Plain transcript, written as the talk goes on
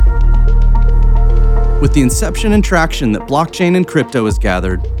With the inception and traction that blockchain and crypto has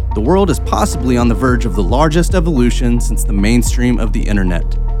gathered, the world is possibly on the verge of the largest evolution since the mainstream of the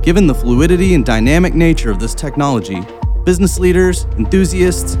internet. Given the fluidity and dynamic nature of this technology, business leaders,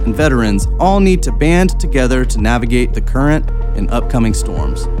 enthusiasts, and veterans all need to band together to navigate the current and upcoming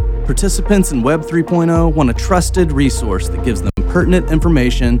storms. Participants in Web 3.0 want a trusted resource that gives them pertinent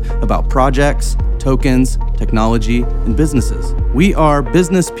information about projects, tokens, technology, and businesses. We are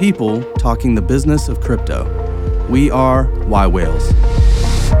business people talking the business of crypto. We are Y Whales.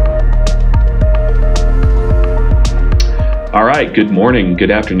 All right, good morning, good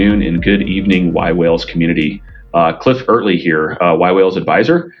afternoon, and good evening, Y Whales community. Cliff Ertley here, Y Whales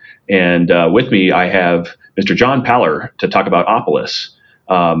advisor, and with me I have Mr. John Paller to talk about Opolis.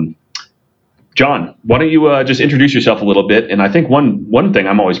 John, why don't you just introduce yourself a little bit? And I think one thing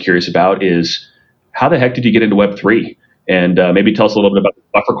I'm always curious about is how the heck did you get into Web3? And maybe tell us a little bit about the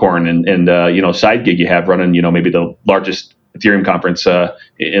Buffercorn and side gig you have running, maybe the largest Ethereum conference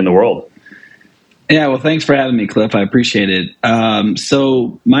in the world. Yeah, well, thanks for having me, Cliff. I appreciate it.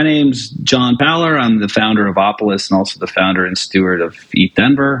 So my name's John Paller. I'm the founder of Opolis and also the founder and steward of ETH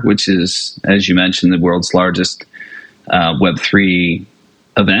Denver, which is, as you mentioned, the world's largest Web3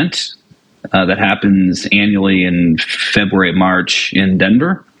 event that happens annually in February, March in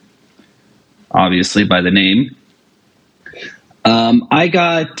Denver, obviously by the name. I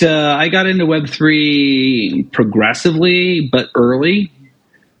got into Web3 progressively, but early.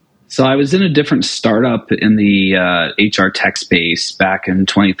 So I was in a different startup in the HR tech space back in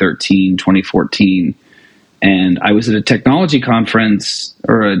 2013, 2014. And I was at a technology conference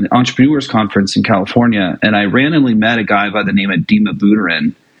or an entrepreneurs conference in California. And I randomly met a guy by the name of Dima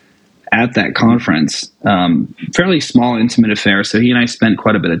Buterin at that conference. Fairly small, intimate affair. So he and I spent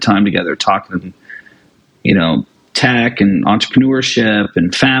quite a bit of time together talking, tech and entrepreneurship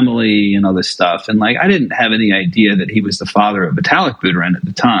and family and all this stuff. And I didn't have any idea that he was the father of Vitalik Buterin at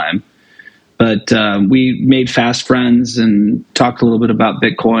the time, but we made fast friends and talked a little bit about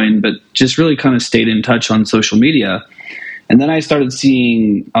Bitcoin, but just really kind of stayed in touch on social media. And then I started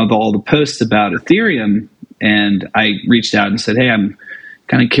seeing all the posts about Ethereum, and I reached out and said, hey, I'm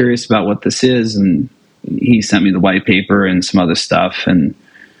kind of curious about what this is. And he sent me the white paper and some other stuff, and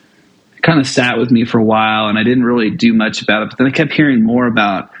kind of sat with me for a while, and I didn't really do much about it. But then I kept hearing more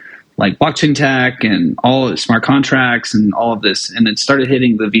about blockchain tech and all smart contracts and all of this, and it started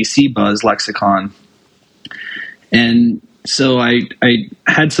hitting the VC buzz lexicon. And so I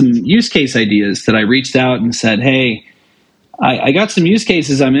had some use case ideas that I reached out and said, hey, I got some use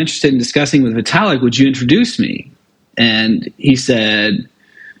cases I'm interested in discussing with Vitalik. Would you introduce me? And he said,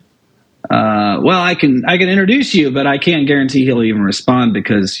 well, I can introduce you, but I can't guarantee he'll even respond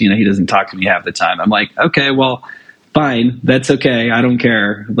because, he doesn't talk to me half the time. I'm like, okay, well, fine. That's okay. I don't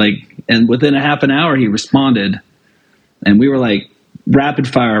care. And within a half an hour, he responded, and we were rapid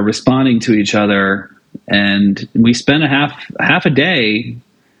fire responding to each other. And we spent a half a day,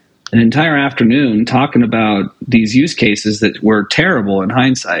 an entire afternoon talking about these use cases that were terrible in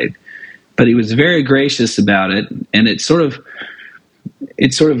hindsight, but he was very gracious about it. And it sort of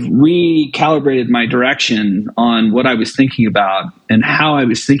recalibrated my direction on what I was thinking about and how I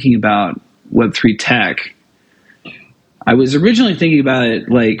was thinking about Web3 tech. I was originally thinking about it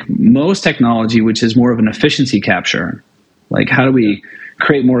like most technology, which is more of an efficiency capture. How do we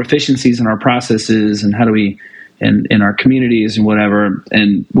create more efficiencies in our processes, and how do we in our communities and whatever.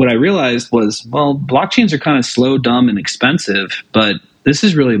 And what I realized was, well, blockchains are kind of slow, dumb, and expensive, but this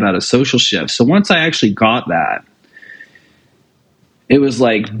is really about a social shift. So once I actually got that, it was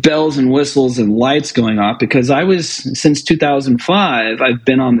like bells and whistles and lights going off, because since 2005, I've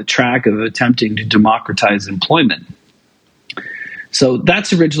been on the track of attempting to democratize employment. So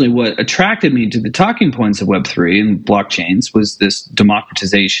that's originally what attracted me to the talking points of Web3 and blockchains, was this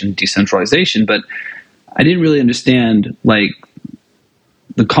democratization, decentralization. But I didn't really understand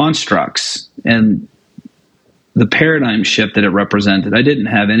the constructs and the paradigm shift that it represented. I didn't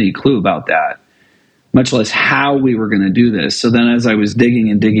have any clue about that, much less how we were going to do this. So then as I was digging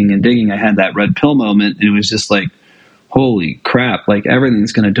and digging and digging, I had that red pill moment, and it was just like, holy crap,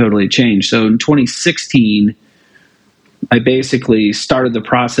 everything's going to totally change. So in 2016, I basically started the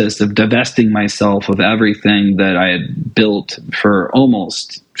process of divesting myself of everything that I had built for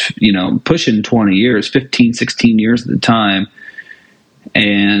almost, pushing 20 years, 15, 16 years at the time.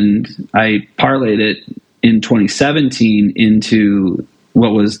 And I parlayed it in 2017 into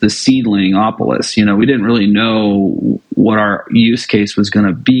what was the seedling Opolis. We didn't really know what our use case was going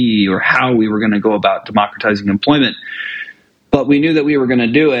to be or how we were going to go about democratizing employment. but we knew that we were going to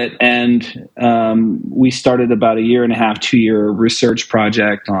do it, and we started about a 1.5 to 2 year research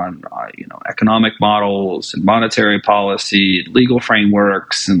project on economic models and monetary policy, legal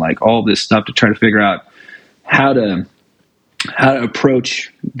frameworks, and like all this stuff to try to figure out how to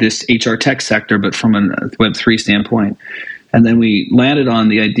approach this HR tech sector, but from a Web3 standpoint. And then we landed on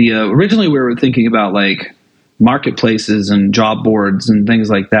the idea. Originally, we were thinking about like marketplaces and job boards and things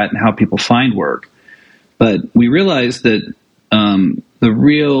like that, and how people find work. But we realized that the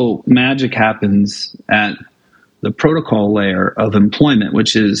real magic happens at the protocol layer of employment,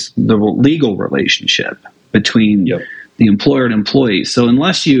 which is the legal relationship between the employer and employee. So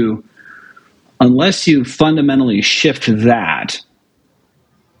unless you fundamentally shift that,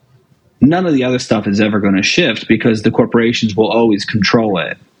 none of the other stuff is ever going to shift, because the corporations will always control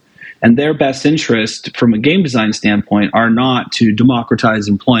it. And their best interest from a game design standpoint are not to democratize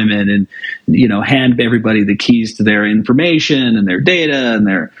employment and, hand everybody the keys to their information and their data and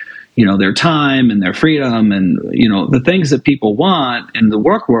their time and their freedom. And, the things that people want in the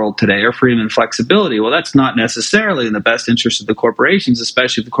work world today are freedom and flexibility. Well, that's not necessarily in the best interest of the corporations,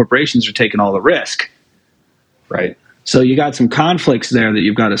 especially if the corporations are taking all the risk. Right. So you got some conflicts there that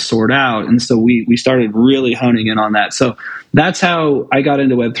you've got to sort out. And so we started really honing in on that. So that's how I got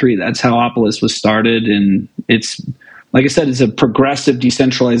into Web3. That's how Opolis was started. And it's, like I said, it's a progressive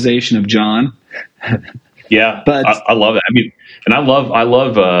decentralization of John. Yeah, but I love it. I mean, and I love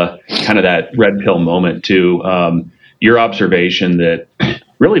kind of that red pill moment too. Your observation that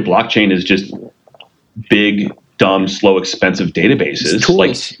really blockchain is just big, dumb, slow, expensive databases. It's tools.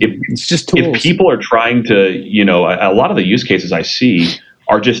 Like it's just tools. If people are trying to, a lot of the use cases I see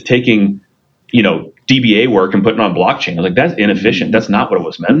are just taking, DBA work and putting it on blockchain. I was like, that's inefficient. That's not what it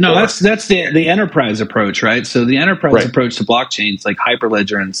was meant for. No, that's the enterprise approach, right? So the enterprise approach to blockchains like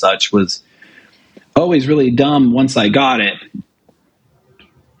Hyperledger and such was always really dumb once I got it.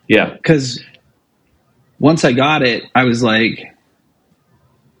 Yeah. Because once I got it, I was like,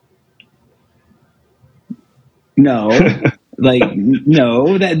 no,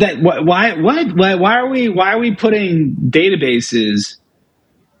 no, why are we putting databases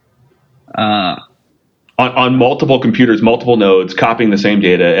on multiple computers, multiple nodes, copying the same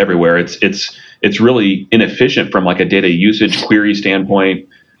data everywhere? It's really inefficient from like a data usage query standpoint.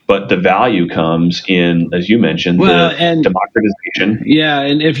 But the value comes in, as you mentioned, the democratization. Yeah,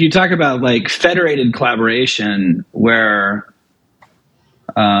 and if you talk about like federated collaboration, where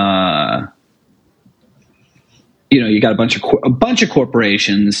you got a bunch of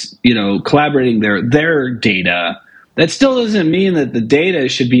corporations, collaborating their data. That still doesn't mean that the data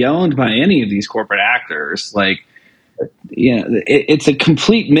should be owned by any of these corporate actors. Like, it's a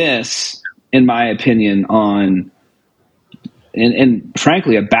complete miss, in my opinion, on. And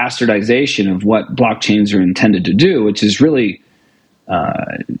frankly, a bastardization of what blockchains are intended to do, which is really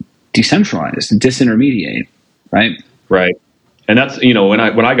decentralize and disintermediate, right? Right, and that's when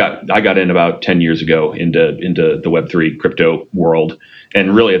I got in about 10 years ago into the Web3 crypto world,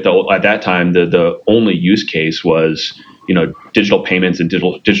 and really at that time the only use case was digital payments and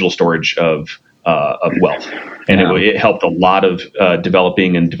digital storage of wealth, and it helped a lot of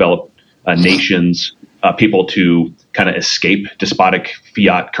developing and developed nations. People to kind of escape despotic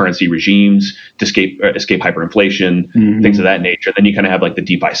fiat currency regimes, to escape hyperinflation, things of that nature. Then you kind of have like the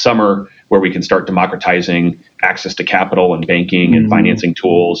DeFi summer, where we can start democratizing access to capital and banking and financing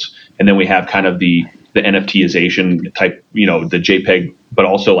tools. And then we have kind of the NFTization type, the JPEG, but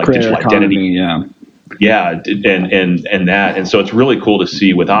also like Creator digital economy, identity. Yeah, and that. And so it's really cool to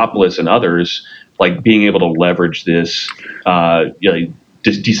see with Opolis and others, like being able to leverage this,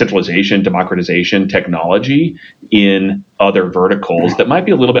 decentralization, democratization technology in other verticals that might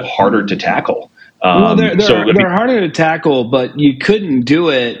be a little bit harder to tackle. Well, they're harder to tackle, but you couldn't do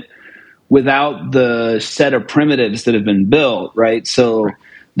it without the set of primitives that have been built, right? So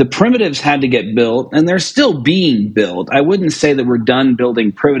the primitives had to get built, and they're still being built. I wouldn't say that we're done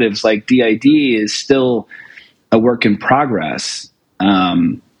building primitives. Like DID is still a work in progress.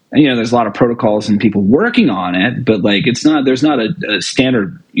 There's a lot of protocols and people working on it, but like there's not a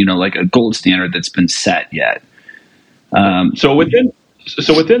standard, like a gold standard that's been set yet. So within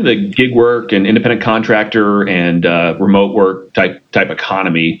the gig work and independent contractor and remote work type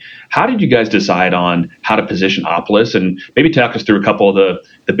economy, how did you guys decide on how to position Opolis? And maybe talk us through a couple of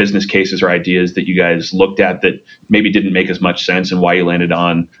the business cases or ideas that you guys looked at that maybe didn't make as much sense, and why you landed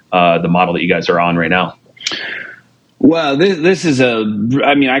on the model that you guys are on right now. Well, this is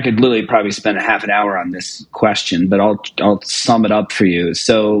I could literally probably spend a half an hour on this question, but I'll sum it up for you.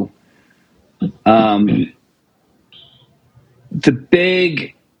 So, the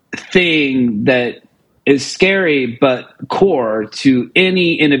big thing that is scary, but core to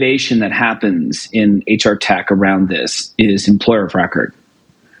any innovation that happens in HR tech around this is employer of record.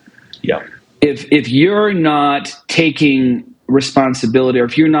 Yeah. If you're not taking responsibility, or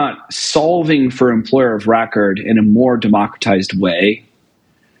if you're not solving for employer of record in a more democratized way,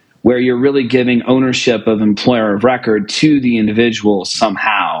 where you're really giving ownership of employer of record to the individual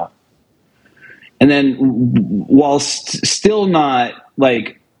somehow, and then whilst still not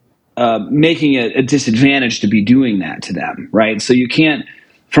like making it a disadvantage to be doing that to them, right? So you can't,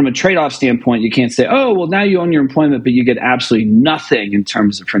 from a trade-off standpoint, you can't say, oh, well, now you own your employment, but you get absolutely nothing in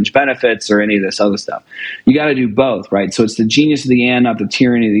terms of fringe benefits or any of this other stuff. You got to do both, right? So it's the genius of the and, not the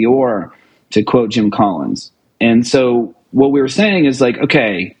tyranny of the or, to quote Jim Collins. And so what we were saying is like,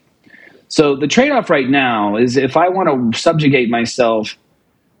 okay, so the trade-off right now is if I want to subjugate myself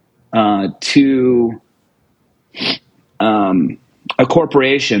to a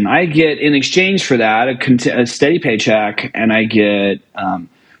corporation, I get in exchange for that a steady paycheck, and I get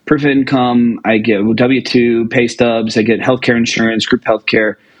proof of income, I get W-2, pay stubs, I get healthcare insurance, group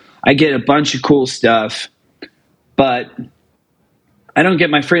healthcare, I get a bunch of cool stuff, but I don't get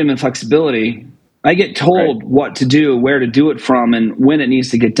my freedom and flexibility. I get told what to do, where to do it from, and when it needs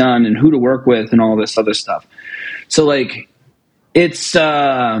to get done, and who to work with, and all this other stuff. So like, it's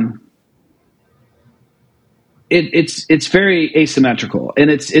very asymmetrical, and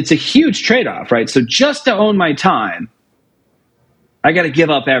it's a huge trade-off, right? So just to own my time, I got to give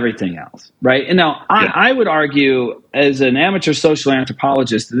up everything else, right? And now I would argue as an amateur social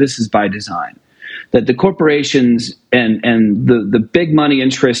anthropologist that this is by design, that the corporations and the big money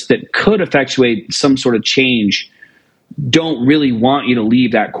interests that could effectuate some sort of change don't really want you to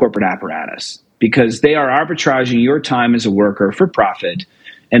leave that corporate apparatus, because they are arbitraging your time as a worker for profit.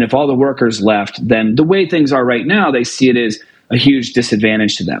 And if all the workers left, then the way things are right now, they see it as a huge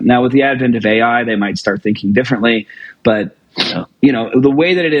disadvantage to them. Now, with the advent of AI, they might start thinking differently. But, the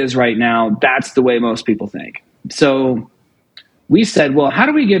way that it is right now, that's the way most people think. So we said, well, how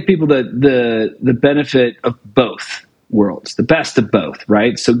do we give people the benefit of both worlds, the best of both,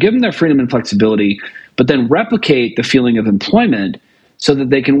 right? So give them their freedom and flexibility, but then replicate the feeling of employment so that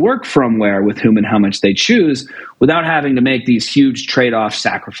they can work from where, with whom, and how much they choose without having to make these huge trade-off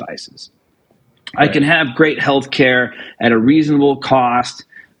sacrifices. Right. I can have great health care at a reasonable cost.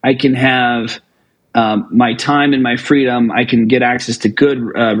 I can have my time and my freedom. I can get access to good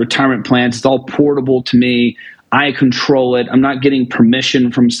retirement plans. It's all portable to me. I control it. I'm not getting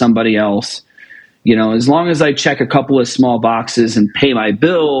permission from somebody else. As long as I check a couple of small boxes and pay my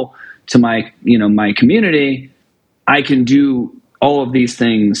bill to my community, I can do all of these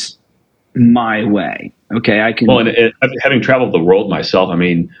things my way. Okay, I can. Well, and having traveled the world myself, I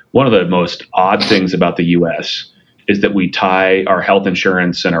mean, one of the most odd things about the U.S. is that we tie our health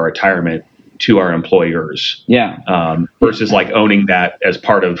insurance and our retirement to our employers. Yeah. Versus like owning that as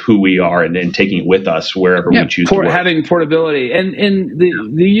part of who we are and taking it with us wherever we choose to work. Having portability, and the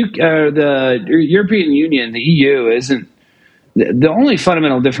European Union, the EU, isn't. The only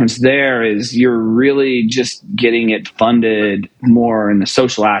fundamental difference there is you're really just getting it funded more in the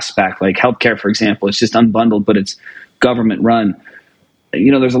social aspect, like healthcare, for example. It's just unbundled, but it's government run.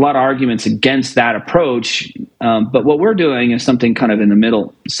 There's a lot of arguments against that approach, but what we're doing is something kind of in the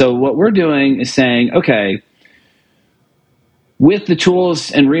middle. So what we're doing is saying, okay, with the tools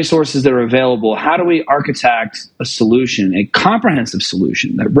and resources that are available, how do we architect a solution, a comprehensive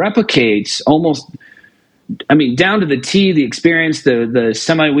solution that replicates almost, down to the T, the experience, the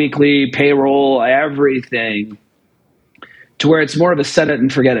semi-weekly payroll, everything, to where it's more of a set it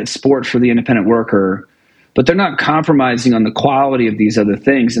and forget it sport for the independent worker, but they're not compromising on the quality of these other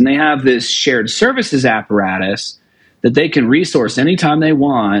things. And they have this shared services apparatus that they can resource anytime they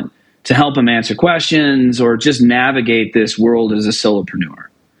want to help them answer questions or just navigate this world as a solopreneur.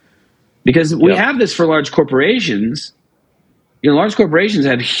 Because we have this for large corporations. Large corporations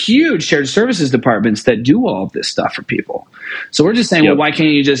have huge shared services departments that do all of this stuff for people. So we're just saying, well, why can't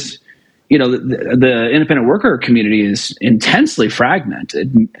you just, the independent worker community is intensely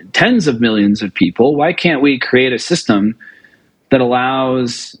fragmented, tens of millions of people. Why can't we create a system that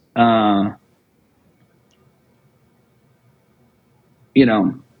allows,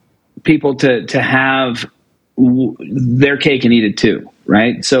 people to have their cake and eat it too,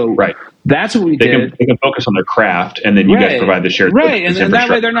 right? So that's what we did. They can focus on their craft, and then you guys provide the shared and that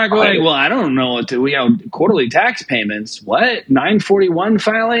way they're not going, well, I don't know what to, quarterly tax payments, what? 941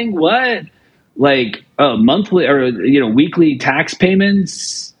 filing, what? Like monthly or weekly tax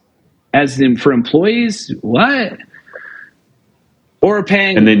payments as in for employees, what? Or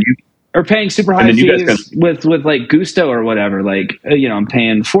paying, and then or paying super And high then you guys can, fees with like Gusto or whatever. Like, I'm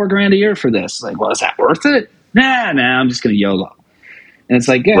paying $4,000 a year for this. Like, well, is that worth it? Nah, I'm just going to YOLO. And it's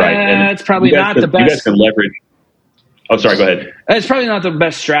like, right. And it's probably not the you guys best. can leverage. Oh, sorry. Go ahead. It's probably not the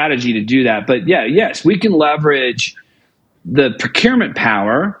best strategy to do that. But yes, we can leverage the procurement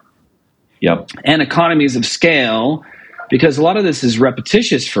power Yep. and economies of scale, because a lot of this is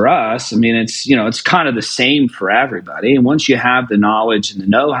repetitious for us. I mean, it's kind of the same for everybody. And once you have the knowledge and the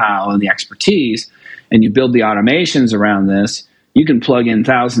know-how and the expertise, and you build the automations around this, you can plug in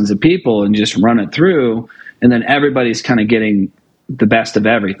thousands of people and just run it through, and then everybody's kind of getting the best of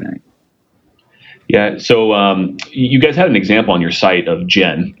everything. Yeah. So you guys had an example on your site of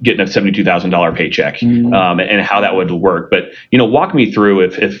Jen getting a $72,000 paycheck, and how that would work. But walk me through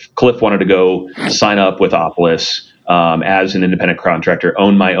if Cliff wanted to go sign up with Opolis as an independent contractor,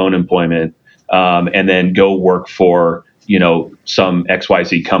 own my own employment, and then go work for some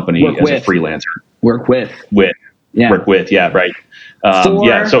XYZ company as a freelancer. Work with. Yeah. Right.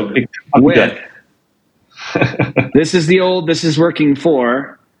 Yeah. So with. This is working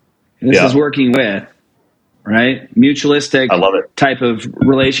for. This is working with, right? Mutualistic I love it. type of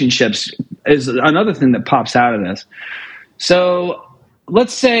relationships is another thing that pops out of this. So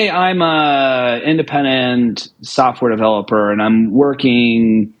let's say I'm an independent software developer and I'm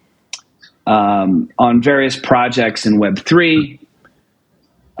working on various projects in Web3.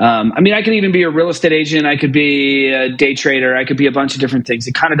 I could even be a real estate agent. I could be a day trader. I could be a bunch of different things.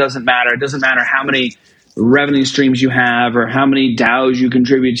 It kind of doesn't matter. It doesn't matter how many revenue streams you have or how many DAOs you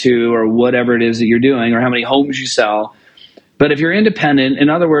contribute to or whatever it is that you're doing or how many homes you sell. But if you're independent, in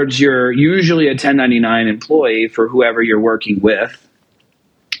other words, you're usually a 1099 employee for whoever you're working with.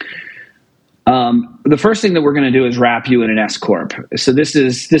 The first thing that we're going to do is wrap you in an S corp. So this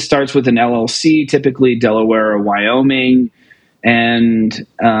starts with an LLC, typically Delaware or Wyoming, and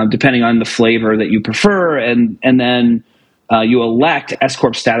depending on the flavor that you prefer, and then you elect S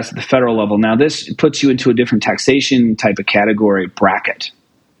corp status at the federal level. Now this puts you into a different taxation type of category bracket.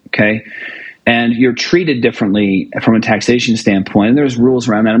 Okay. And you're treated differently from a taxation standpoint. And there's rules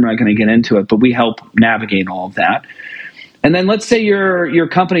around that. I'm not going to get into it, but we help navigate all of that. And then let's say your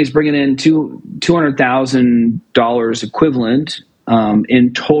company is bringing in $200,000 equivalent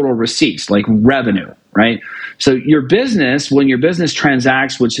in total receipts, like revenue, right? So your business, when your business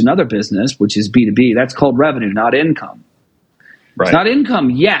transacts with another business, which is B2B, that's called revenue, not income. Right. It's not income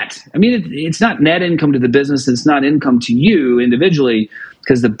yet. It's not net income to the business. It's not income to you individually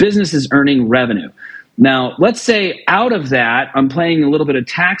because the business is earning revenue. Now, let's say out of that, I'm playing a little bit of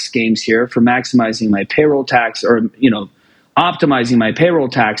tax games here for maximizing my payroll tax or, optimizing my payroll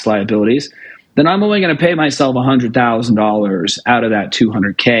tax liabilities. Then I'm only going to pay myself $100,000 out of that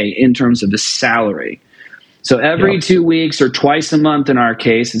 $200K in terms of the salary. So every 2 weeks or twice a month in our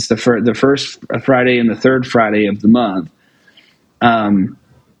case, it's the first Friday and the third Friday of the month. I'm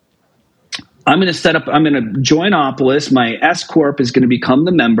going to join Opolis. My S Corp is going to become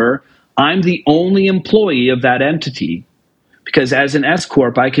the member. I'm the only employee of that entity because as an S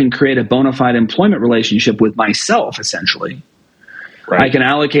Corp, I can create a bona fide employment relationship with myself, essentially. Right. I can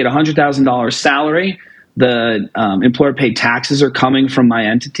allocate $100,000 salary. The employer paid taxes are coming from my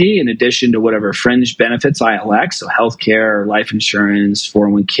entity in addition to whatever fringe benefits I elect. So healthcare, life insurance,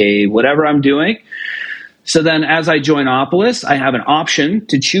 401k, whatever I'm doing. So then as I join Opolis, I have an option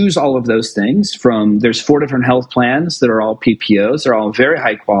to choose all of those things there's 4 different health plans that are all PPOs. They're all very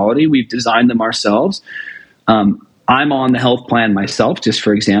high quality. We've designed them ourselves. I'm on the health plan myself, just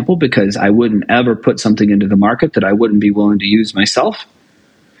for example, because I wouldn't ever put something into the market that I wouldn't be willing to use myself.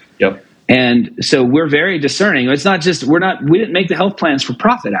 Yep. And so we're very discerning. It's not just, we didn't make the health plans for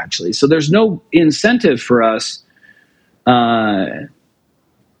profit actually. So there's no incentive for us,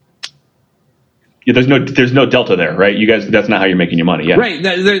 there's no delta there, right? You guys, that's not how you're making your money. Yeah. Right.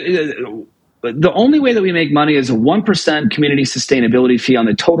 The only way that we make money is a 1% community sustainability fee on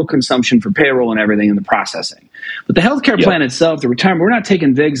the total consumption for payroll and everything in the processing. But the healthcare plan itself, the retirement, we're not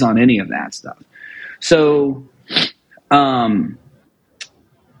taking VIGs on any of that stuff. So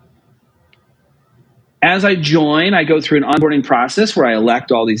as I join, I go through an onboarding process where I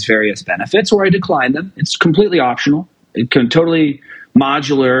elect all these various benefits or I decline them. It's completely optional. It can totally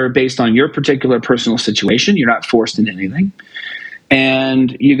modular based on your particular personal situation. You're not forced into anything.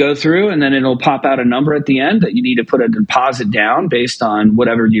 And you go through and then it'll pop out a number at the end that you need to put a deposit down based on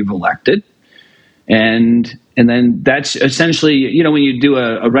whatever you've elected. And then that's essentially, when you do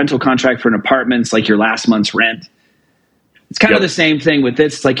a rental contract for an apartment, it's like your last month's rent. It's kind of the same thing with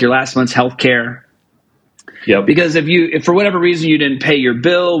this. It's like your last month's health care. Yep. Because if for whatever reason you didn't pay your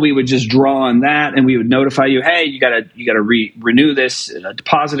bill, we would just draw on that and we would notify you, hey, you gotta renew this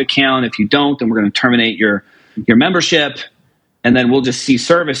deposit account. If you don't, then we're going to terminate your membership, and then we'll just cease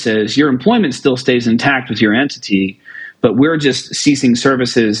services. Your employment still stays intact with your entity, but we're just ceasing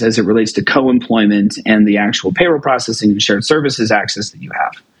services as it relates to co-employment and the actual payroll processing and shared services access that you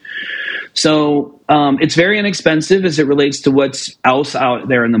have. So it's very inexpensive as it relates to what's else out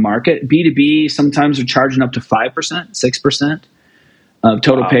there in the market. B2B sometimes are charging up to 5%, 6% of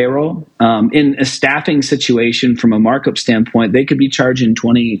total payroll. In a staffing situation, from a markup standpoint, they could be charging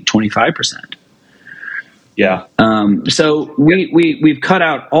 20, 25%. Yeah. So we've cut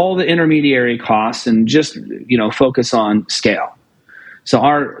out all the intermediary costs and just focus on scale. So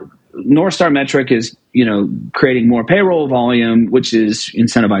our North Star metric is creating more payroll volume, which is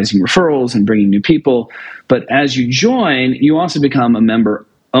incentivizing referrals and bringing new people. But as you join, you also become a member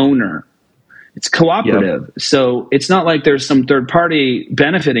owner. It's cooperative. Yep. So it's not like there's some third party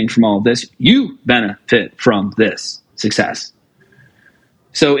benefiting from all of this. You benefit from this success.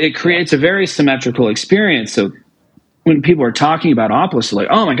 So it creates a very symmetrical experience. So when people are talking about Opolis, they're like,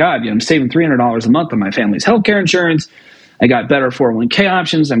 oh my God, I'm saving $300 a month on my family's healthcare insurance. I got better 401k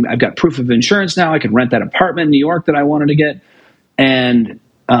options. I've got proof of insurance now. I can rent that apartment in New York that I wanted to get. And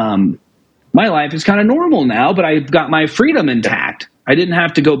my life is kind of normal now, but I've got my freedom intact. I didn't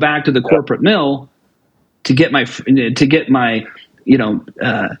have to go back to the corporate mill to get my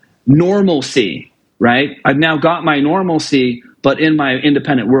normalcy, right? I've now got my normalcy, but in my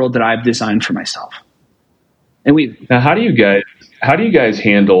independent world that I've designed for myself. And now, how do you guys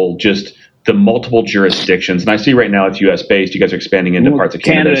handle just the multiple jurisdictions? And I see right now it's U.S. based. You guys are expanding into parts of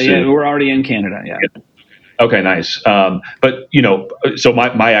Canada. Yeah, we're already in Canada. Yeah. Okay, nice. But so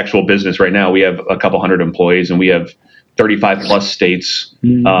my actual business right now, we have a couple hundred employees, and we have 35 plus states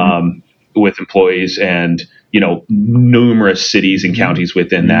with employees, and numerous cities and counties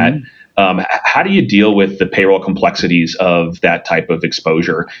within that. How do you deal with the payroll complexities of that type of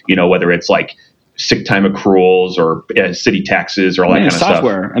exposure? Whether it's like sick time accruals or city taxes or all that kind of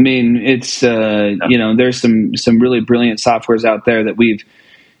software. stuff. I mean, it's there's some really brilliant softwares out there that we've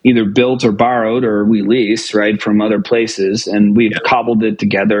either built or borrowed or we lease, right, from other places, and we've cobbled it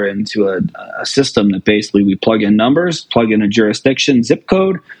together into a system that basically we plug in numbers, plug in a jurisdiction zip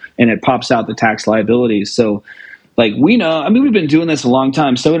code, and it pops out the tax liabilities. So, like, we've been doing this a long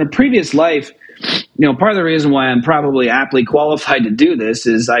time. So in a previous life, part of the reason why I'm probably aptly qualified to do this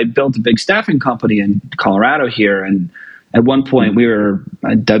is I built a big staffing company in Colorado here. And at one point we were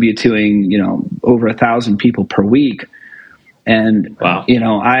W-2ing, over 1,000 people per week. And, wow. we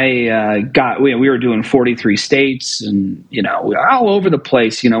were doing 43 states and, we were all over the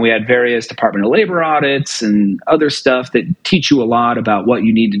place. We had various Department of Labor audits and other stuff that teach you a lot about what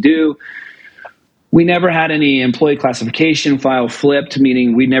you need to do. We never had any employee classification file flipped,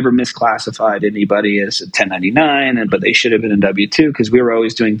 meaning we never misclassified anybody as a 1099, but they should have been in W-2 because we were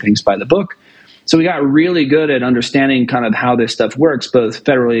always doing things by the book. So we got really good at understanding kind of how this stuff works, both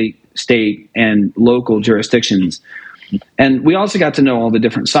federally, state, and local jurisdictions. And we also got to know all the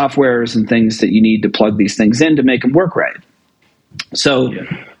different softwares and things that you need to plug these things in to make them work right. So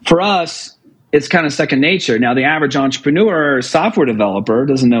for us, it's kind of second nature. Now, the average entrepreneur or software developer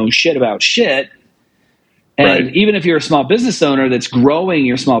doesn't know shit about shit. And even if you're a small business owner that's growing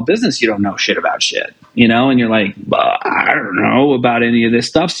your small business, you don't know shit about shit, and you're like, I don't know about any of this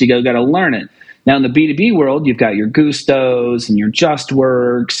stuff. So you got to learn it. Now in the B2B world, you've got your Gustos and your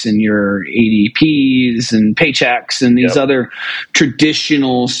JustWorks and your ADPs and Paychecks and these other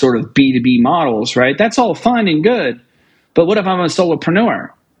traditional sort of B2B models, right? That's all fine and good. But what if I'm a solopreneur?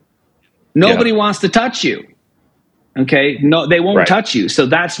 Nobody wants to touch you. Okay. No, they won't touch you. So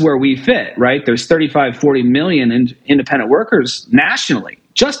that's where we fit, right? There's 35, 40 million independent workers nationally,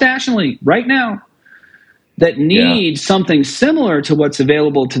 just nationally right now, that need something similar to what's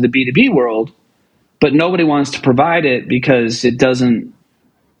available to the B2B world, but nobody wants to provide it because it doesn't,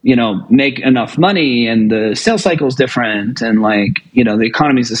 make enough money, and the sales cycle is different, and the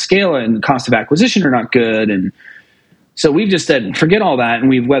economies of scale and the cost of acquisition are not good. And so we've just said, forget all that. And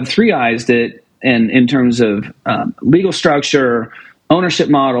we've Web3ized it. And in terms of legal structure, ownership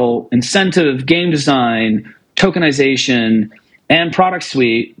model, incentive, game design, tokenization, and product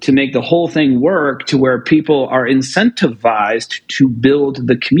suite to make the whole thing work to where people are incentivized to build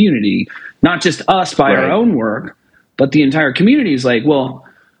the community, not just us by our own work, but the entire community is like, well,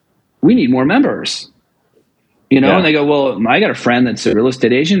 we need more members. And they go, well, I got a friend that's a real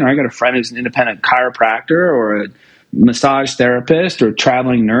estate agent, or I got a friend who's an independent chiropractor or a massage therapist or a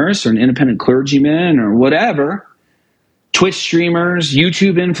traveling nurse or an independent clergyman or whatever, Twitch streamers,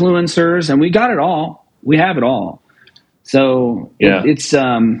 YouTube influencers, and we got it all. We have it all. So Yeah. it's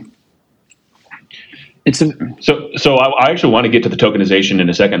So I actually want to get to the tokenization in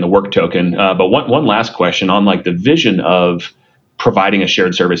a second, the work token. But one last question on like the vision of providing a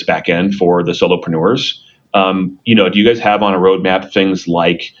shared service backend for the solopreneurs. Do you guys have on a roadmap things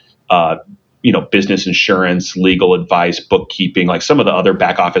like business insurance, legal advice, bookkeeping, like some of the other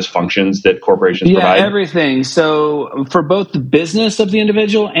back office functions that corporations provide? Everything. So for both the business of the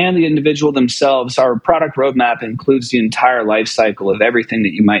individual and the individual themselves, our product roadmap includes the entire life cycle of everything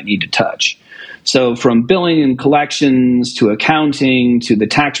that you might need to touch. So from billing and collections to accounting to the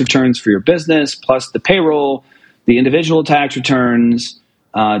tax returns for your business, plus the payroll, the individual tax returns,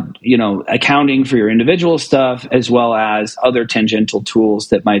 accounting for your individual stuff, as well as other tangential tools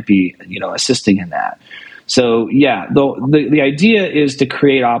that might be, assisting in that. So the idea is to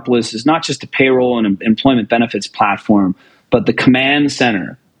create Opolis is not just a payroll and employment benefits platform, but the command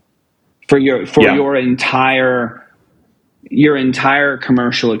center for your entire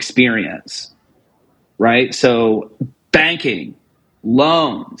commercial experience. Right? So banking,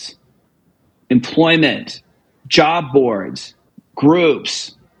 loans, employment, job boards,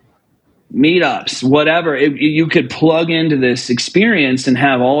 groups, meetups, whatever. You could plug into this experience and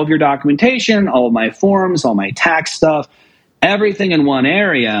have all of your documentation, all of my forms, all my tax stuff, everything in one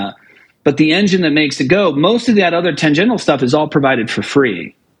area. But the engine that makes it go, most of that other tangential stuff is all provided for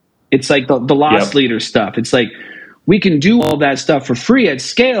free. It's like the loss leader stuff. It's like, we can do all that stuff for free at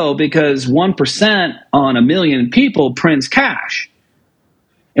scale because 1% on 1 million people prints cash.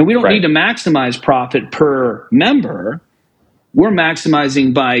 And we don't need to maximize profit per member. We're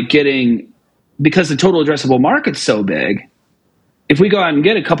maximizing by because the total addressable market's so big, if we go out and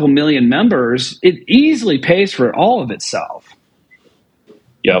get a couple million members, it easily pays for all of itself.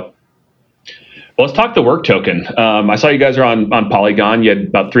 Yep. Well, let's talk the work token. I saw you guys are on Polygon. You had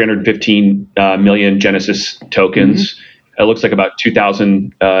about 315 million Genesis tokens. Mm-hmm. It looks like about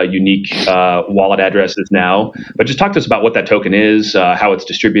 2,000 unique wallet addresses now. But just talk to us about what that token is, how it's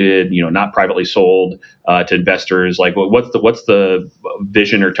distributed, not privately sold to investors. Like, what's the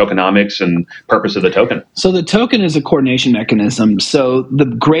vision or tokenomics and purpose of the token? So the token is a coordination mechanism. So the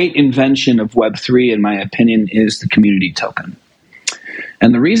great invention of Web3, in my opinion, is the community token.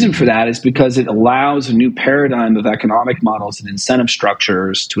 And the reason for that is because it allows a new paradigm of economic models and incentive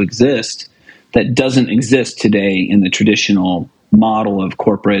structures to exist that doesn't exist today in the traditional model of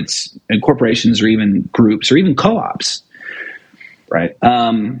corporations or even groups or even co-ops. Right.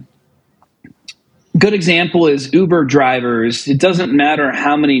 Good example is Uber drivers. It doesn't matter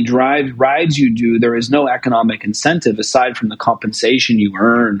how many rides you do. There is no economic incentive aside from the compensation you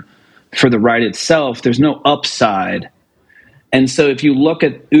earn for the ride itself. There's no upside. And so if you look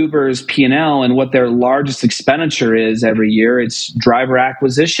at Uber's P&L and what their largest expenditure is every year, it's driver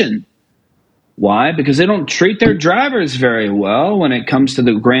acquisition. Why? Because they don't treat their drivers very well when it comes to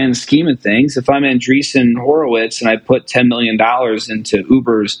the grand scheme of things. If I'm Andreessen Horowitz and I put $10 million into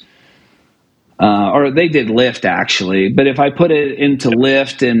Uber's, or they did Lyft actually, but if I put it into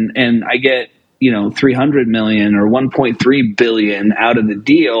Lyft and I get, 300 million or 1.3 billion out of the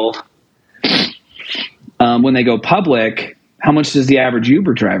deal, when they go public, how much does the average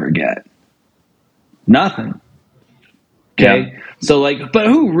Uber driver get? Nothing. Okay. Yeah. So but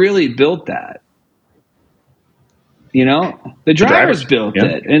who really built that? The drivers built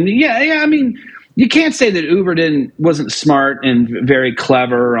it. And I mean, you can't say that Uber wasn't smart and very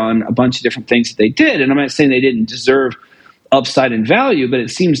clever on a bunch of different things that they did. And I'm not saying they didn't deserve upside in value, but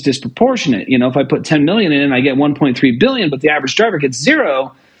it seems disproportionate. If I put 10 million in, I get 1.3 billion, but the average driver gets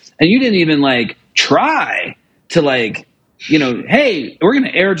 0. And you didn't even try to hey, we're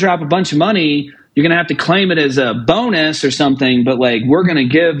going to airdrop a bunch of money. You're going to have to claim it as a bonus or something, but we're going to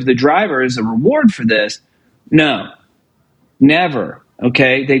give the drivers a reward for this. No, never.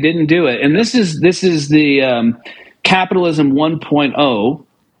 Okay. They didn't do it. And this is the capitalism 1.0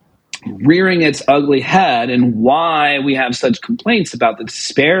 rearing its ugly head, and why we have such complaints about the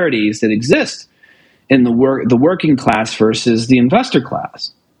disparities that exist in the working class versus the investor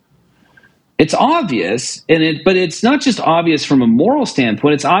class. It's obvious, but it's not just obvious from a moral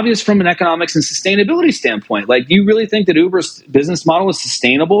standpoint. It's obvious from an economics and sustainability standpoint. Do you really think that Uber's business model is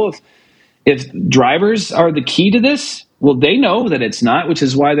sustainable if drivers are the key to this? Well, they know that it's not, which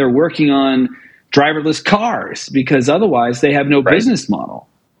is why they're working on driverless cars, because otherwise they have no business model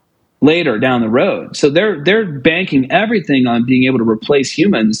later down the road. So they're banking everything on being able to replace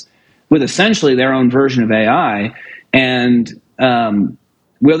humans with essentially their own version of AI. And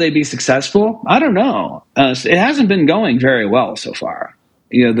will they be successful? I don't know. It hasn't been going very well so far.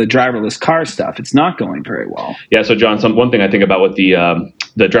 The driverless car stuff, it's not going very well. Yeah. So John, one thing I think about with the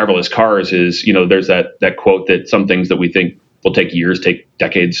the driverless cars is, there's that quote that some things that we think will take years take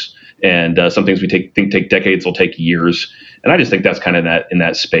decades, and some things we think take decades will take years. And I just think that's kind of in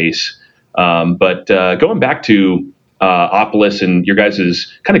that space. But going back to Opolis and your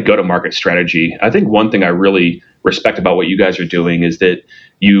guys' kind of go-to-market strategy, I think one thing I really respect about what you guys are doing is that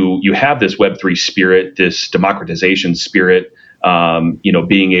you have this Web3 spirit, this democratization spirit,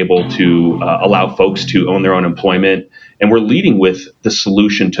 being able to allow folks to own their own employment. And we're leading with the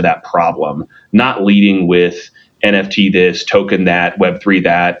solution to that problem, not leading with NFT this, token that, Web3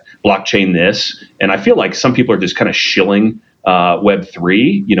 that, blockchain this. And I feel like some people are just kind of shilling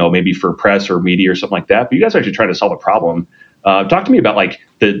Web3, maybe for press or media or something like that. But you guys are actually trying to solve a problem. Talk to me about like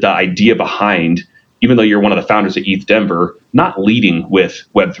the idea behind, even though you're one of the founders at ETH Denver, not leading with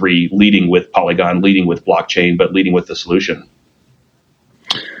Web3, leading with Polygon, leading with blockchain, but leading with the solution.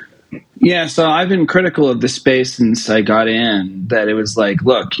 Yeah, so I've been critical of the space since I got in, that it was like,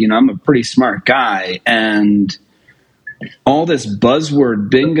 look, I'm a pretty smart guy, and all this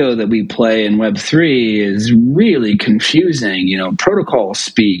buzzword bingo that we play in Web3 is really confusing, protocol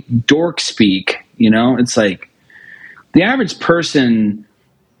speak, dork speak, it's like the average person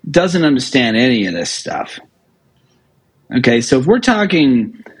doesn't understand any of this stuff. Okay, so if we're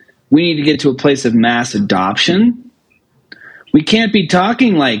talking, we need to get to a place of mass adoption, we can't be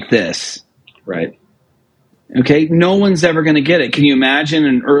talking like this. Right. Okay, no one's ever going to get it. Can you imagine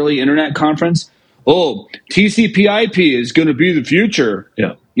an early internet conference? Oh, TCP/IP is going to be the future.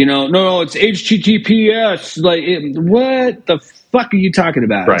 Yeah. No, it's HTTPS. Like, what the fuck are you talking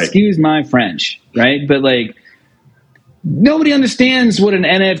about? Right. Excuse my French, right? But like, nobody understands what an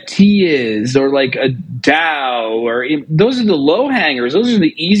NFT is, or like a DAO, or those are the low hangers. Those are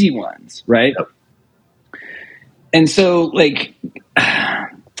the easy ones, right? Yep. And so, like,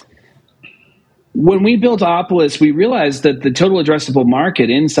 when we built Opolis, we realized that the total addressable market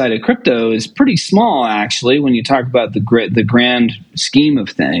inside of crypto is pretty small, actually, when you talk about the grand scheme of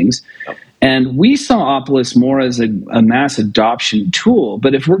things. Yep. And we saw Opolis more as a mass adoption tool.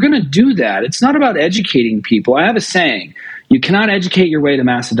 But if we're going to do that, it's not about educating people. I have a saying, you cannot educate your way to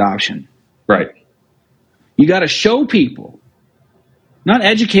mass adoption. Right. You got to show people. Not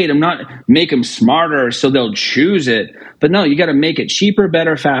educate them, not make them smarter so they'll choose it. But no, you got to make it cheaper,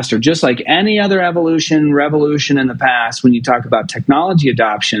 better, faster. Just like any other revolution in the past, when you talk about technology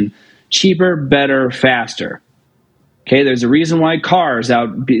adoption, cheaper, better, faster. Okay, there's a reason why cars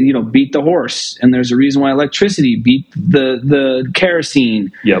beat the horse, and there's a reason why electricity beat the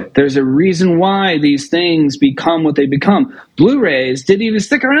kerosene. Yep. There's a reason why these things become what they become. Blu-rays didn't even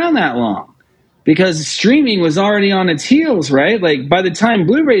stick around that long, because streaming was already on its heels, right? Like, by the time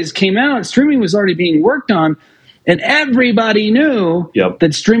Blu-rays came out, streaming was already being worked on, and everybody knew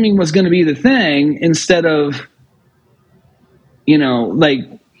that streaming was going to be the thing, instead of,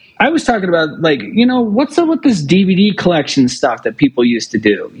 I was talking about, what's up with this DVD collection stuff that people used to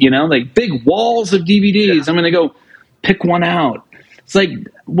do, like big walls of DVDs. Yeah. I'm going to go pick one out. It's like,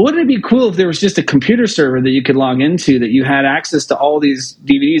 wouldn't it be cool if there was just a computer server that you could log into, that you had access to all these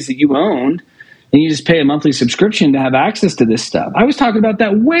DVDs that you owned, and you just pay a monthly subscription to have access to this stuff? I was talking about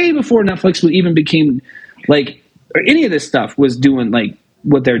that way before Netflix even became or any of this stuff was doing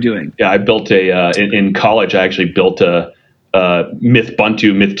what they're doing. Yeah, I built in college. I actually built a Myth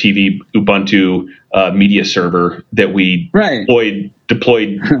TV Ubuntu media server that we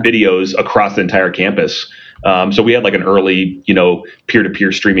deployed videos across the entire campus. So we had like an early,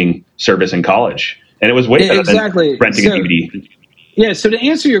 peer-to-peer streaming service in college, and it was way better than renting a DVD. Yeah. So to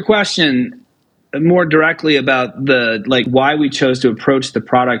answer your question more directly about why we chose to approach the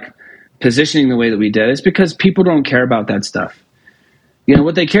product positioning the way that we did, is because people don't care about that stuff.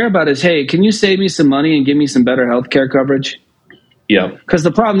 What they care about is, hey, can you save me some money and give me some better healthcare coverage? Yeah. Because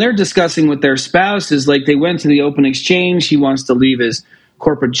the problem they're discussing with their spouse is, they went to the open exchange. He wants to leave his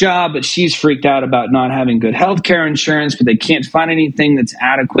corporate job, but she's freaked out about not having good healthcare insurance, but they can't find anything that's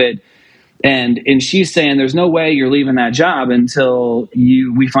adequate. And she's saying, there's no way you're leaving that job until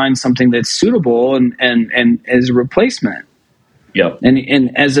we find something that's suitable and as a replacement. Yep.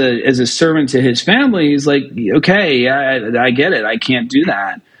 And as a servant to his family, he's like, okay, I get it. I can't do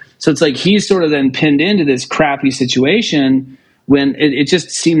that. So it's like he's sort of then pinned into this crappy situation when it just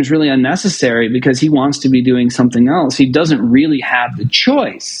seems really unnecessary, because he wants to be doing something else. He doesn't really have the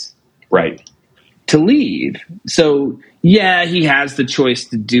choice to leave. So yeah, he has the choice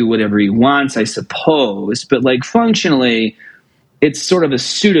to do whatever he wants, I suppose. But functionally, it's sort of a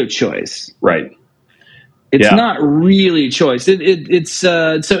pseudo choice. Right. It's not really choice. It's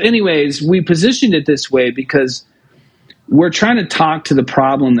so anyways, we positioned it this way because we're trying to talk to the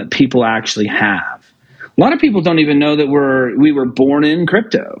problem that people actually have. A lot of people don't even know that we were born in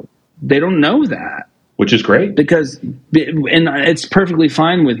crypto. They don't know that. Which is great. Because, and it's perfectly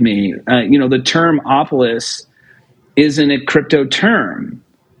fine with me. The term Opolis isn't a crypto term.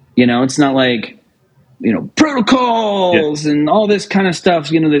 It's not like, protocols and all this kind of stuff,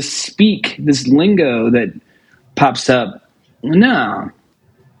 this lingo that pops up. No.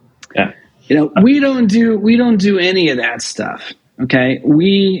 Yeah. We don't do any of that stuff. Okay.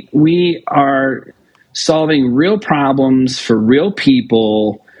 We are solving real problems for real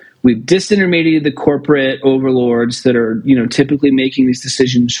people. We've disintermediated the corporate overlords that are, typically making these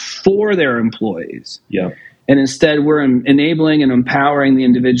decisions for their employees. Yeah. And instead, we're enabling and empowering the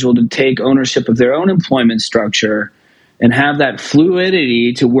individual to take ownership of their own employment structure and have that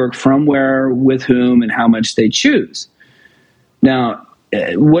fluidity to work from where, with whom, and how much they choose. Now,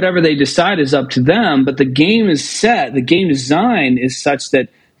 whatever they decide is up to them, but the game is set. The game design is such that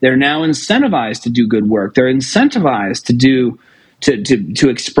they're now incentivized to do good work. They're incentivized to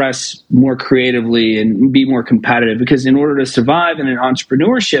express more creatively and be more competitive, because in order to survive in an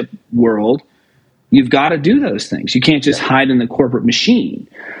entrepreneurship world, you've got to do those things. You can't just hide in the corporate machine.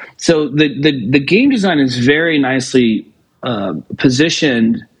 So the game design is very nicely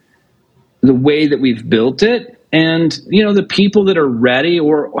positioned the way that we've built it. And, the people that are ready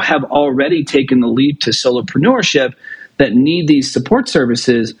or have already taken the leap to solopreneurship that need these support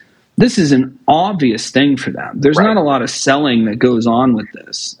services, this is an obvious thing for them. There's not a lot of selling that goes on with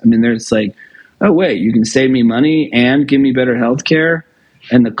this. I mean, there's like, oh, wait, you can save me money and give me better health care.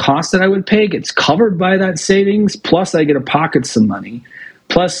 And the cost that I would pay gets covered by that savings. Plus, I get to pocket some money.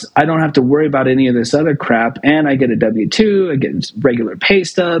 Plus, I don't have to worry about any of this other crap. And I get a W-2. I get regular pay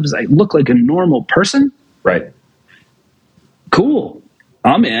stubs. I look like a normal person. Right. Cool.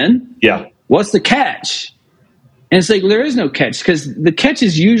 I'm in. Yeah. What's the catch? And it's like, there is no catch, because the catch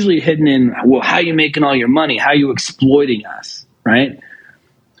is usually hidden in, well, how are you making all your money? How are you exploiting us? Right.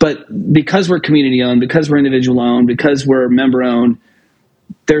 But because we're community owned, because we're individual owned, because we're member owned,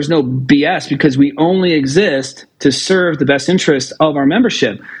 there's no BS, because we only exist to serve the best interest of our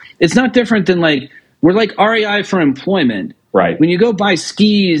membership. It's not different than we're like REI for employment. Right. When you go buy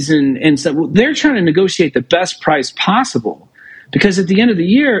skis and stuff, they're trying to negotiate the best price possible, because at the end of the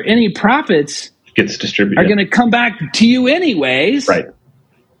year, any profits gets distributed are going to come back to you anyways. Right.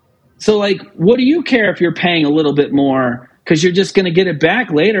 So what do you care if you're paying a little bit more, because you're just going to get it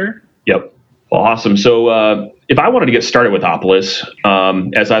back later? Yep. Well, awesome. So if I wanted to get started with Opolis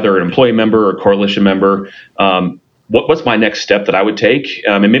as either an employee member or coalition member, what's my next step that I would take?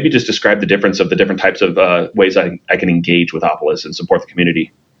 And maybe just describe the difference of the different types of ways I can engage with Opolis and support the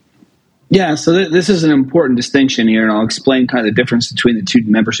community. Yeah, so this is an important distinction here, and I'll explain kind of the difference between the two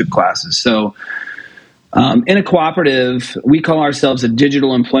membership classes. So in a cooperative, we call ourselves a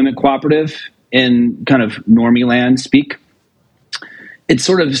digital employment cooperative in kind of normie land speak. It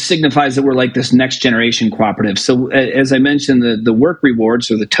sort of signifies that we're like this next generation cooperative. So as I mentioned, the work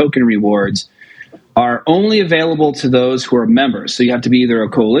rewards or the token rewards are only available to those who are members. So you have to be either a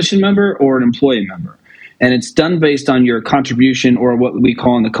coalition member or an employee member. And it's done based on your contribution, or what we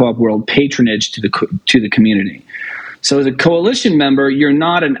call in the co-op world patronage to the community. So as a coalition member, you're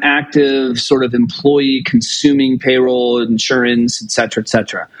not an active sort of employee consuming payroll, insurance, et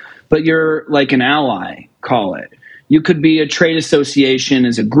cetera, but you're like an ally, call it. You could be a trade association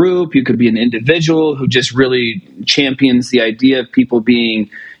as a group. You could be an individual who just really champions the idea of people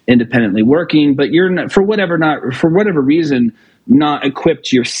being independently working, but you're not, for whatever reason, not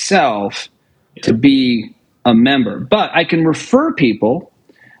equipped yourself to be a member. But I can refer people.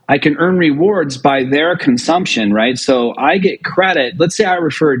 I can earn rewards by their consumption, right? So I get credit. Let's say I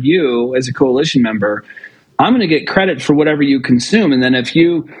referred you as a coalition member. I'm going to get credit for whatever you consume. And then if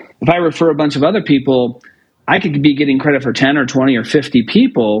I refer a bunch of other people, I could be getting credit for 10 or 20 or 50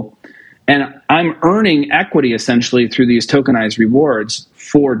 people. And I'm earning equity essentially through these tokenized rewards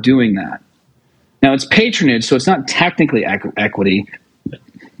for doing that. Now it's patronage, so it's not technically equity.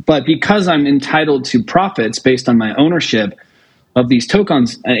 But because I'm entitled to profits based on my ownership of these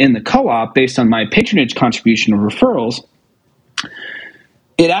tokens in the co-op, based on my patronage contribution of referrals,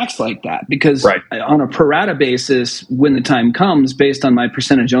 it acts like that. Because on a pro rata basis, when the time comes, based on my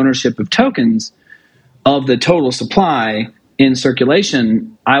percentage ownership of tokens of the total supply in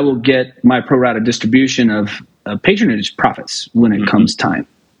circulation, I will get my pro rata distribution of patronage profits when it comes time,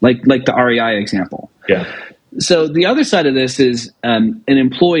 like the REI example. Yeah. So the other side of this is an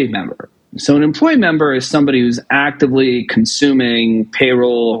employee member. So an employee member is somebody who's actively consuming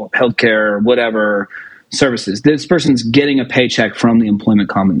payroll, healthcare, whatever services. This person's getting a paycheck from the employment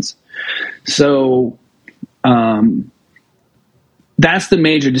commons. So that's the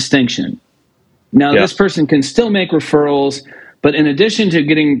major distinction. Now, this person can still make referrals, but in addition to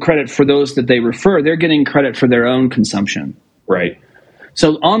getting credit for those that they refer, they're getting credit for their own consumption. Right.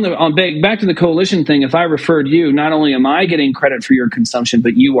 So back to the coalition thing, if I referred you, not only am I getting credit for your consumption,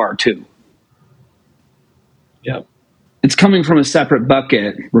 but you are too. Yeah. It's coming from a separate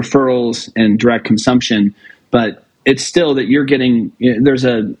bucket, referrals and direct consumption, but it's still that you're getting, there's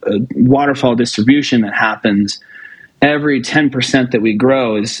a waterfall distribution that happens. Every 10% that we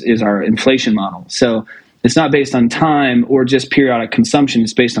grow is our inflation model. So it's not based on time or just periodic consumption.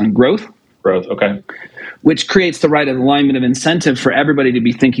 It's based on growth. Growth, okay. Which creates the right alignment of incentive for everybody to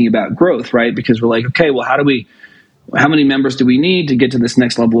be thinking about growth, right? Because we're like, okay, well, how many members do we need to get to this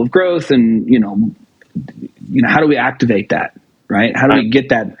next level of growth? And, how do we activate that, right? How do we get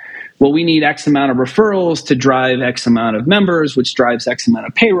that? Well, we need X amount of referrals to drive X amount of members, which drives X amount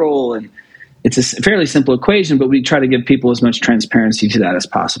of payroll. And it's a fairly simple equation, but we try to give people as much transparency to that as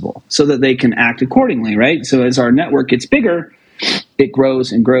possible so that they can act accordingly, right? So as our network gets bigger, it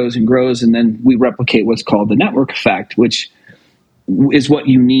grows and grows and grows, and then we replicate what's called the network effect, which is what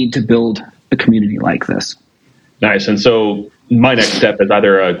you need to build a community like this. Nice. And so my next step as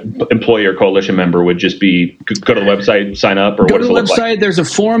either an employee or coalition member would just be go to the website, sign up, or go what to does the it look website. like? There's a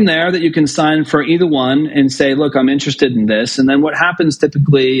form there that you can sign for either one and say, look, I'm interested in this. And then what happens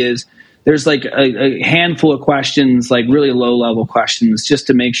typically is there's like a handful of questions, like really low level questions, just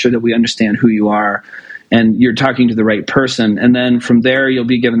to make sure that we understand who you are and you're talking to the right person. And then from there, you'll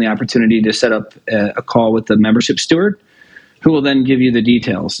be given the opportunity to set up a call with the membership steward, who will then give you the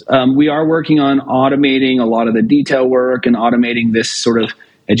details. We are working on automating a lot of the detail work and automating this sort of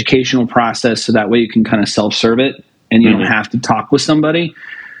educational process so that way you can kind of self-serve it and you don't have to talk with somebody.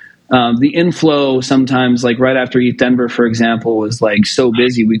 The inflow sometimes, like right after ETH Denver, for example, was like so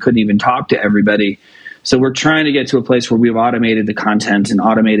busy we couldn't even talk to everybody. So we're trying to get to a place where we've automated the content and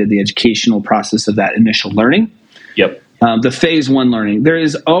automated the educational process of that initial learning. Yep. The phase one learning. There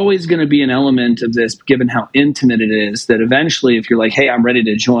is always going to be an element of this, given how intimate it is, that eventually if you're like, hey, I'm ready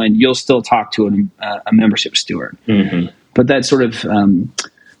to join, you'll still talk to a membership steward. Mm-hmm. But that sort of,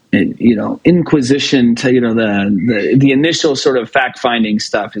 inquisition to, the initial sort of fact-finding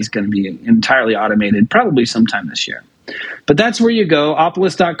stuff is going to be entirely automated, probably sometime this year. But that's where you go.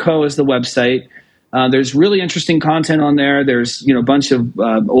 Opolis.co is the website. There's really interesting content on there. There's, a bunch of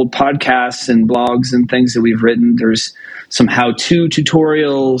old podcasts and blogs and things that we've written. There's some how-to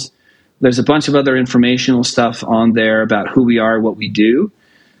tutorials. There's a bunch of other informational stuff on there about who we are, what we do.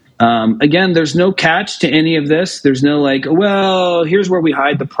 Again, there's no catch to any of this. There's no like, well, here's where we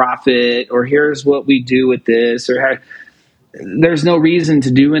hide the profit, or here's what we do with this, there's no reason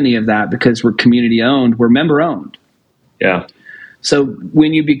to do any of that because we're community owned. We're member owned. Yeah. So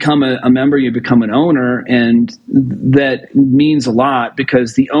when you become a member, you become an owner, and that means a lot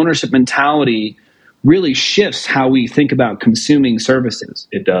because the ownership mentality really shifts how we think about consuming services.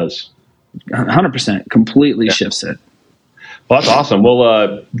 It does. 100% completely shifts it. Well, that's awesome.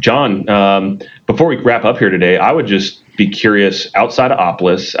 Well, John, before we wrap up here today, I would just be curious, outside of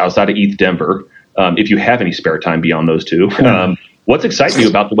Opolis, outside of ETH Denver, if you have any spare time beyond those two, what's exciting you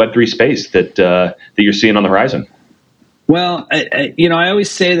about the Web3 space that you're seeing on the horizon? Well, I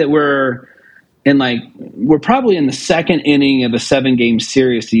always say that we're probably in the second inning of a 7-game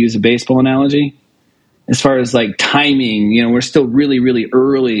series, to use a baseball analogy. As far as like timing, we're still really, really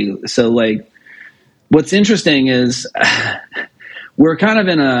early. So like, what's interesting is we're kind of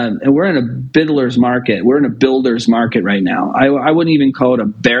in a biddler's market. We're in a builder's market right now. I wouldn't even call it a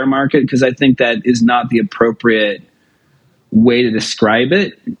bear market because I think that is not the appropriate way to describe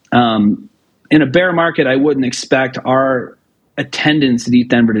it. In a bear market, I wouldn't expect our attendance at ETH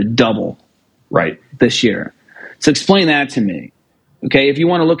Denver to double this year. So explain that to me. Okay, if you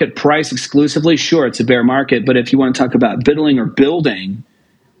want to look at price exclusively, sure, it's a bear market. But if you want to talk about bidding or building,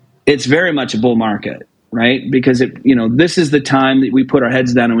 it's very much a bull market, right? Because this is the time that we put our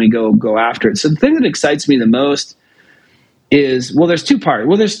heads down and we go after it. So the thing that excites me the most is, well, there's two parts.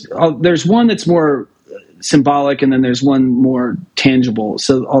 Well, there's one that's more symbolic, and then there's one more tangible.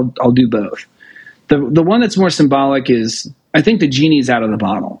 So I'll do both. The one that's more symbolic is, I think the genie's out of the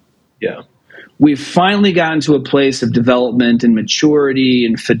bottle. Yeah. We've finally gotten to a place of development and maturity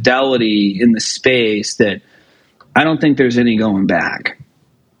and fidelity in the space that I don't think there's any going back.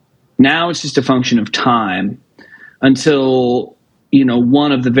 Now it's just a function of time until,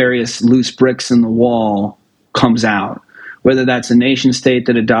 one of the various loose bricks in the wall comes out, whether that's a nation state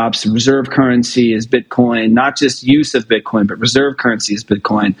that adopts reserve currency as Bitcoin, not just use of Bitcoin, but reserve currency as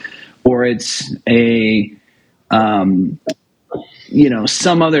Bitcoin, or it's a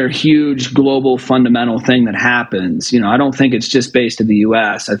some other huge global fundamental thing that happens. I don't think it's just based in the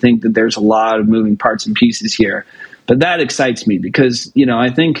US. I think that there's a lot of moving parts and pieces here. But that excites me because, I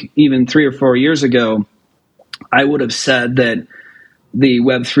think even 3 or 4 years ago, I would have said that the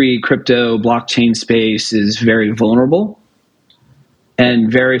Web3 crypto blockchain space is very vulnerable and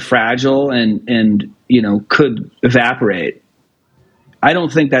very fragile and could evaporate. I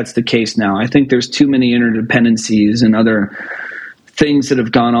don't think that's the case now. I think there's too many interdependencies and other things that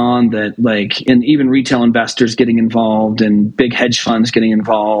have gone on that and even retail investors getting involved and big hedge funds getting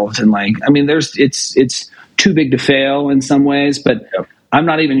involved. And it's too big to fail in some ways, but yep. I'm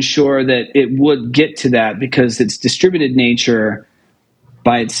not even sure that it would get to that because its distributed nature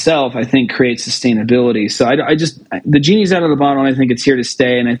by itself, I think, creates sustainability. So the genie's out of the bottle, and I think it's here to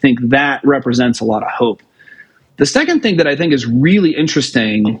stay. And I think that represents a lot of hope. The second thing that I think is really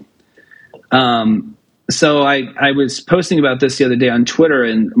interesting, so I was posting about this the other day on Twitter,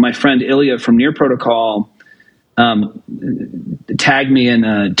 and my friend Ilya from Near Protocol tagged me in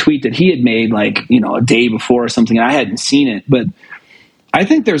a tweet that he had made a day before or something. I hadn't seen it, but I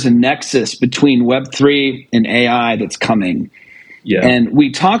think there's a nexus between Web3 and AI that's coming. Yeah. And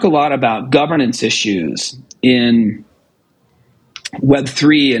we talk a lot about governance issues in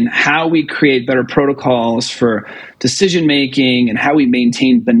Web3 and how we create better protocols for decision-making and how we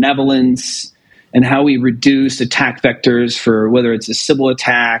maintain benevolence and how we reduce attack vectors for whether it's a Sybil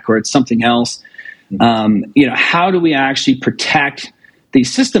attack or it's something else. How do we actually protect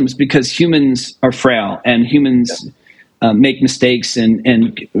these systems? Because humans are frail and humans make mistakes.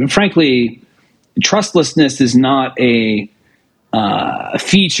 And frankly, trustlessness is not a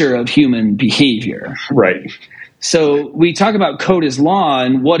feature of human behavior. Right. So we talk about code is law,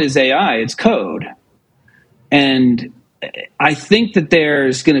 and what is AI? It's code. And I think that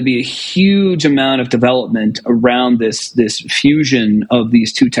there's going to be a huge amount of development around this fusion of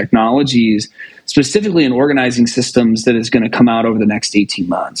these two technologies, specifically in organizing systems, that is going to come out over the next 18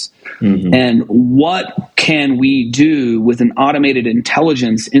 months. Mm-hmm. And what can we do with an automated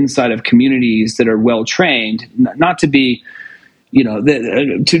intelligence inside of communities that are well trained, not to be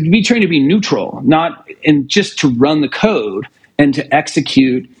to be trained to be neutral, not and just to run the code and to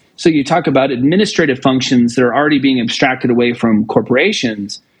execute. So you talk about administrative functions that are already being abstracted away from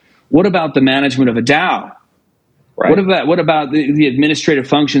corporations. What about the management of a DAO? Right. What about the administrative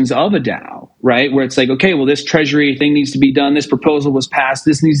functions of a DAO, right? Where it's okay, well, this treasury thing needs to be done. This proposal was passed.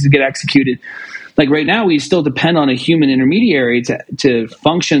 This needs to get executed. Right now, we still depend on a human intermediary to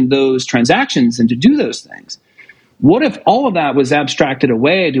function those transactions and to do those things. What if all of that was abstracted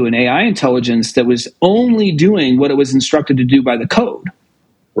away to an AI intelligence that was only doing what it was instructed to do by the code?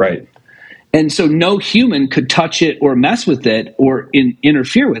 Right. And so no human could touch it or mess with it or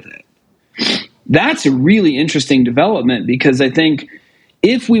interfere with it. That's a really interesting development, because I think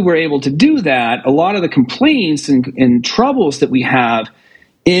if we were able to do that, a lot of the complaints and troubles that we have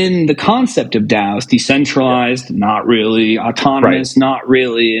in the concept of DAOs, decentralized, not really, autonomous, not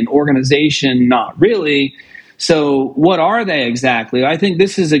really, an organization, not really. So what are they exactly? I think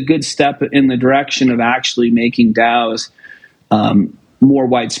this is a good step in the direction of actually making DAOs more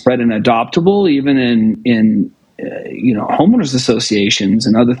widespread and adoptable, even in homeowners associations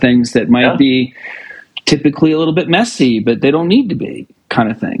and other things that might be typically a little bit messy, but they don't need to be, kind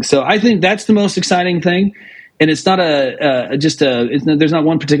of thing. So I think that's the most exciting thing. And it's not there's not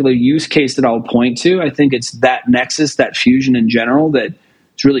one particular use case that I'll point to. I think it's that nexus, that fusion in general, that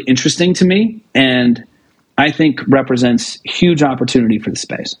is really interesting to me, and I think represents huge opportunity for the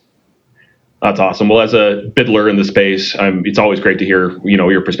space. That's awesome. Well, as a biddler in the space, it's always great to hear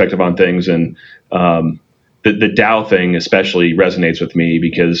your perspective on things, and the DAO thing especially resonates with me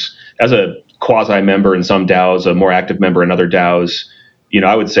because as a quasi member in some DAOs, a more active member in other DAOs,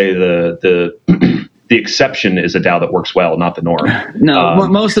 I would say the the exception is a DAO that works well, not the norm. No,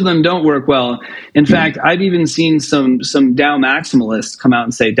 most of them don't work well. In fact, I've even seen some DAO maximalists come out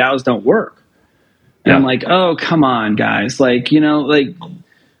and say DAOs don't work. And I'm like, oh, come on, guys.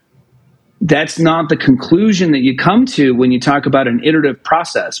 That's not the conclusion that you come to when you talk about an iterative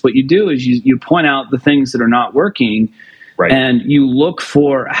process. What you do is you point out the things that are not working, and you look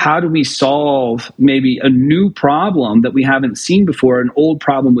for how do we solve maybe a new problem that we haven't seen before, an old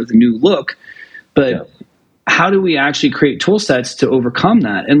problem with a new look. But how do we actually create tool sets to overcome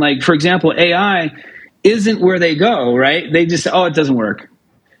that? And for example, AI isn't where they go, right? They just, it doesn't work.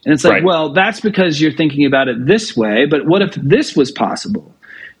 And it's well, that's because you're thinking about it this way, but what if this was possible?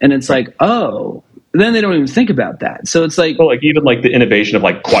 And it's then they don't even think about that. So it's even the innovation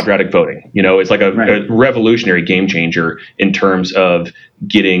of quadratic voting, it's a revolutionary game changer in terms of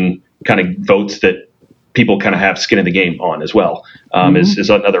getting kind of votes that people kind of have skin in the game on as well. is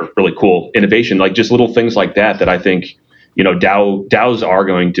another really cool innovation. Like just little things like that I think, DAOs are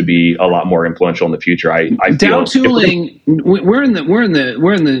going to be a lot more influential in the future. I feel DAO tooling. We're in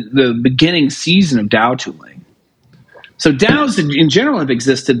the beginning season of DAO tooling. So DAOs in general have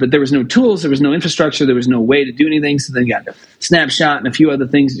existed, but there was no tools, there was no infrastructure, there was no way to do anything. So then you got Snapshot and a few other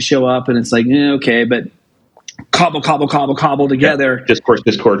things that show up, and it's like, okay, but cobble together. Yeah, Discord.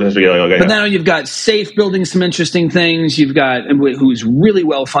 Okay, but now you've got Safe building some interesting things. You've got who's really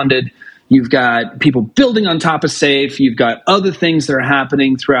well funded. You've got people building on top of Safe. You've got other things that are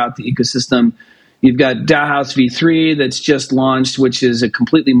happening throughout the ecosystem. You've got DAO House v3 that's just launched, which is a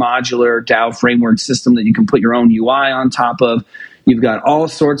completely modular DAO framework system that you can put your own UI on top of. You've got all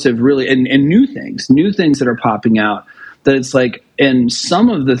sorts of really and new things that are popping out. That it's like, and some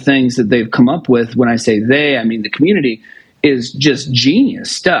of the things that they've come up with, when I say they, I mean the community, is just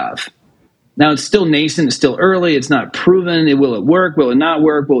genius stuff. Now, it's still nascent, it's still early, it's not proven. Will it work? Will it not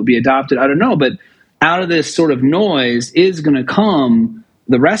work? Will it be adopted? I don't know. But out of this sort of noise is going to come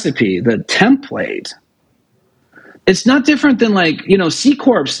the recipe, the template. It's not different than C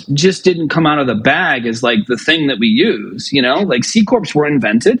Corps just didn't come out of the bag as like the thing that we use, like C Corps were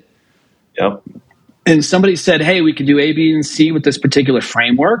invented. Yep. And somebody said, hey, we could do A, B, and C with this particular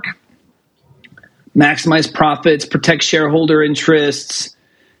framework, maximize profits, protect shareholder interests,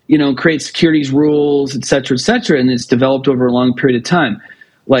 create securities rules, et cetera, and it's developed over a long period of time.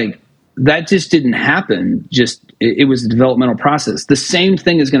 Like, that just didn't happen. It was a developmental process. The same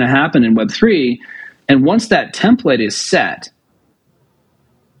thing is going to happen in Web3. And once that template is set,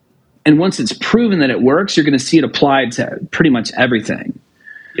 and once it's proven that it works, you're going to see it applied to pretty much everything.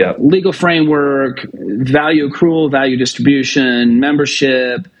 Yeah. Legal framework, value accrual, value distribution,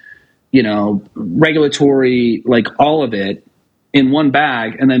 membership, regulatory, like all of it in one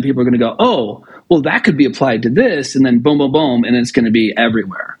bag. And then people are going to go, oh, well, that could be applied to this. And then boom, boom, boom. And it's going to be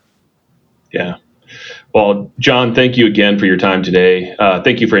everywhere. Yeah. Well, John, thank you again for your time today.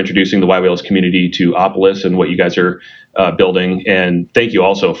 Thank you for introducing the Y-Whales community to Opolis and what you guys are building. And thank you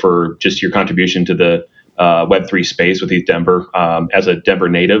also for just your contribution to the Web3 space with East Denver. As a Denver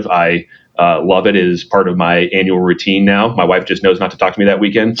native, I love it. It is part of my annual routine now. My wife just knows not to talk to me that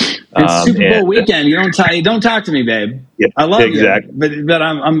weekend. It's Super Bowl weekend. You don't talk to me, babe. Yeah, I love exactly. you, but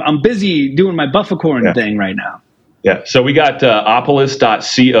I'm busy doing my Buffacorn thing right now. Yeah. So we got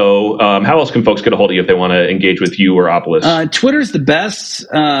opolis.co. How else can folks get a hold of you if they want to engage with you or Opolis? Twitter's the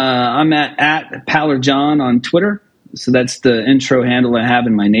best. I'm at PallerJohn on Twitter. So that's the intro handle I have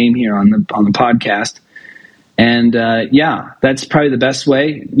in my name here on the podcast. And that's probably the best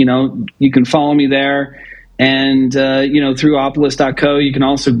way. You can follow me there. And, through opolis.co, you can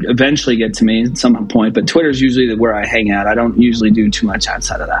also eventually get to me at some point. But Twitter's usually where I hang out. I don't usually do too much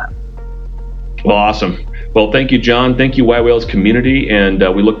outside of that. Well, awesome. Well, thank you, John. Thank you, Y-Whales community. And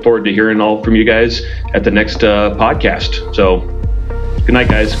we look forward to hearing all from you guys at the next podcast. So good night,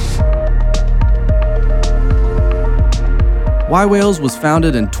 guys. Y-Whales was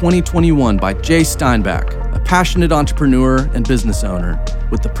founded in 2021 by Jay Steinbach, a passionate entrepreneur and business owner,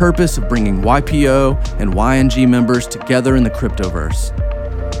 with the purpose of bringing YPO and YNG members together in the cryptoverse.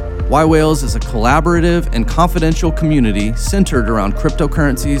 Y-Whales is a collaborative and confidential community centered around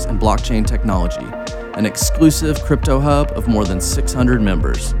cryptocurrencies and blockchain technology, an exclusive crypto hub of more than 600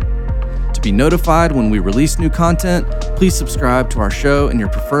 members. To be notified when we release new content, please subscribe to our show in your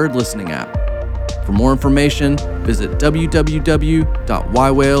preferred listening app. For more information, visit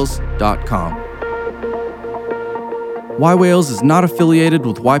www.ywhales.com. Y-Whales is not affiliated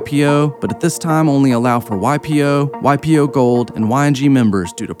with YPO, but at this time only allow for YPO, YPO Gold, and YNG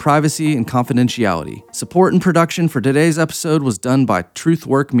members due to privacy and confidentiality. Support and production for today's episode was done by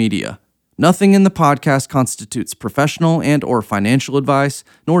Truthwork Media. Nothing in the podcast constitutes professional and or financial advice,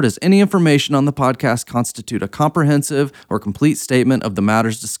 nor does any information on the podcast constitute a comprehensive or complete statement of the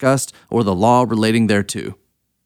matters discussed or the law relating thereto.